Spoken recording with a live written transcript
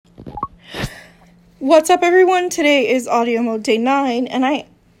What's up, everyone? Today is audio mode day 9, and I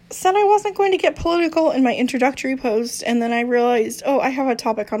said I wasn't going to get political in my introductory post, and then I realized, I have a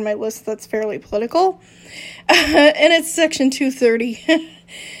topic on my list that's fairly political, and it's Section 230.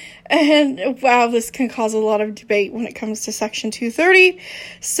 And wow, this can cause a lot of debate when it comes to Section 230,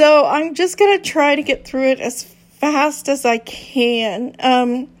 so I'm just going to try to get through it as fast as I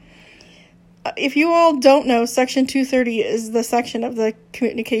can. If you all don't know, Section 230 is the section of the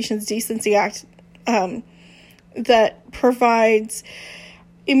Communications Decency Act that provides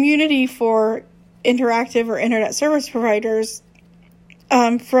immunity for interactive or internet service providers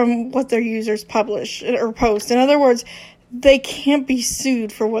from what their users publish or post. In other words, they can't be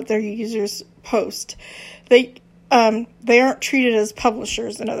sued for what their users post. They aren't treated as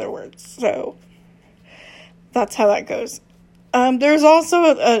publishers, in other words. So that's how that goes. There's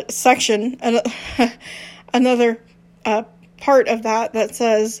also a section, another part of that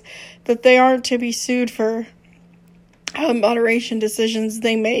says that they aren't to be sued for moderation decisions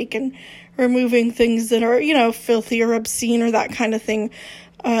they make and removing things that are, filthy or obscene or that kind of thing,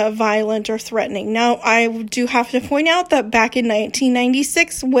 violent or threatening. Now, I do have to point out that back in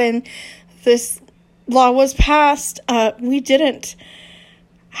 1996, when this law was passed, we didn't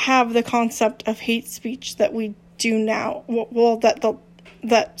have the concept of hate speech that we do now. Well,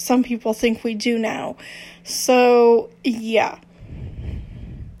 that some people think we do now. So, yeah.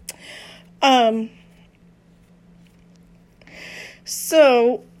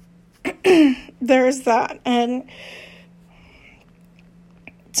 So there's that. And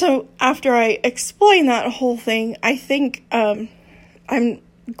so after I explain that whole thing, I think I'm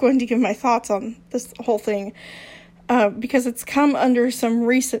going to give my thoughts on this whole thing because it's come under some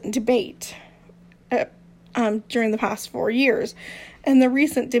recent debate during the past 4 years. And the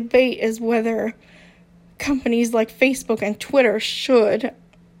recent debate is whether companies like Facebook and Twitter should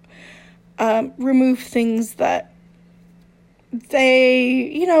remove things that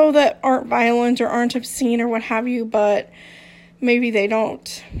they, that aren't violent or aren't obscene or what have you, but maybe they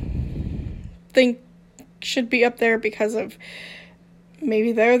don't think should be up there because of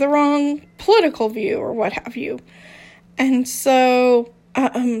maybe they're the wrong political view or what have you. And so,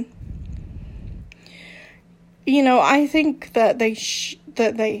 I think that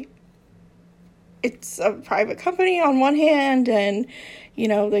it's a private company on one hand, and,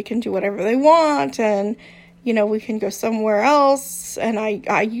 they can do whatever they want, and, we can go somewhere else, and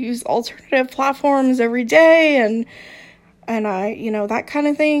I use alternative platforms every day, and I, that kind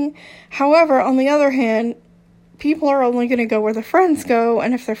of thing. However, on the other hand, people are only going to go where their friends go,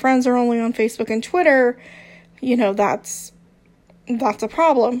 and if their friends are only on Facebook and Twitter, that's a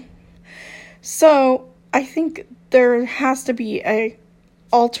problem. So, I think there has to be a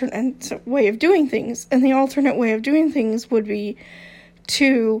alternate way of doing things, and the alternate way of doing things would be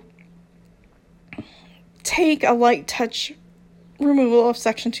to take a light touch removal of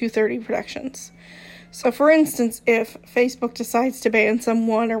Section 230 protections. So, for instance, if Facebook decides to ban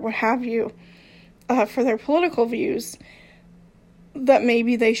someone or what have you for their political views, that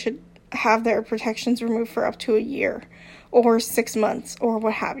maybe they should have their protections removed for up to a year or 6 months or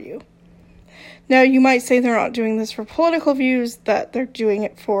what have you. Now, you might say they're not doing this for political views, that they're doing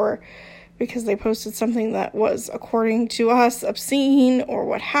it because they posted something that was, according to us, obscene or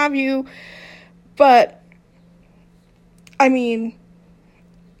what have you. But, I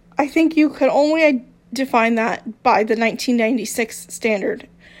think you could only define that by the 1996 standard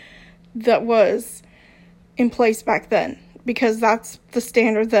that was in place back then, because that's the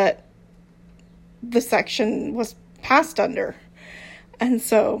standard that the section was passed under. And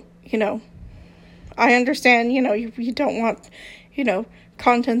so, I understand, you don't want,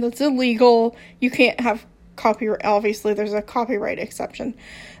 content that's illegal. You can't have copyright. Obviously, there's a copyright exception.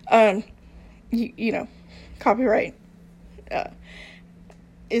 Copyright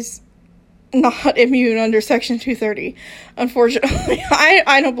is not immune under Section 230. Unfortunately,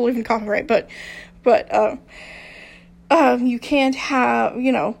 I don't believe in copyright, but you can't have,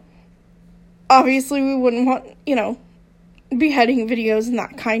 obviously we wouldn't want, beheading videos and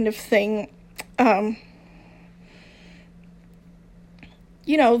that kind of thing.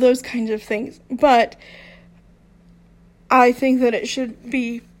 Those kinds of things. But I think that it should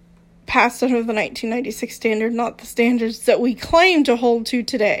be passed under the 1996 standard, not the standards that we claim to hold to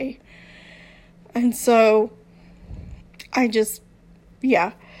today. And so,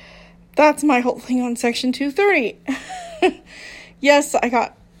 that's my whole thing on Section 230. Yes, I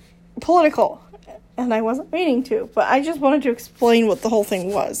got political, and I wasn't meaning to, but I just wanted to explain what the whole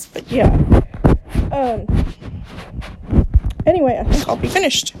thing was. But yeah. Anyway, I think I'll be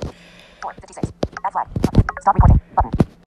finished. 4:56. Stop recording.